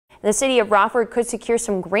The city of Rockford could secure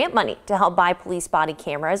some grant money to help buy police body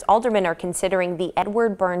cameras. Aldermen are considering the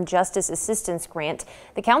Edward Byrne Justice Assistance Grant.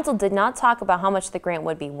 The council did not talk about how much the grant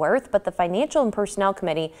would be worth, but the Financial and Personnel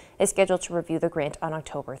Committee is scheduled to review the grant on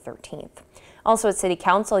October 13th. Also at City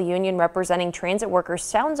Council, a union representing transit workers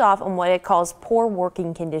sounds off on what it calls poor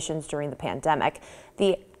working conditions during the pandemic.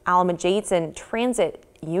 The Alameda Transit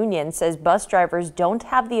Union says bus drivers don't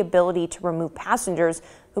have the ability to remove passengers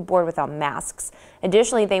who board without masks.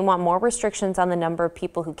 Additionally, they want more restrictions on the number of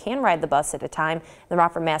people who can ride the bus at a time. The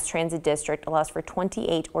Rockford Mass Transit District allows for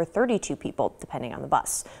 28 or 32 people, depending on the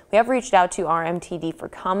bus. We have reached out to RMTD for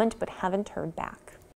comment, but haven't heard back.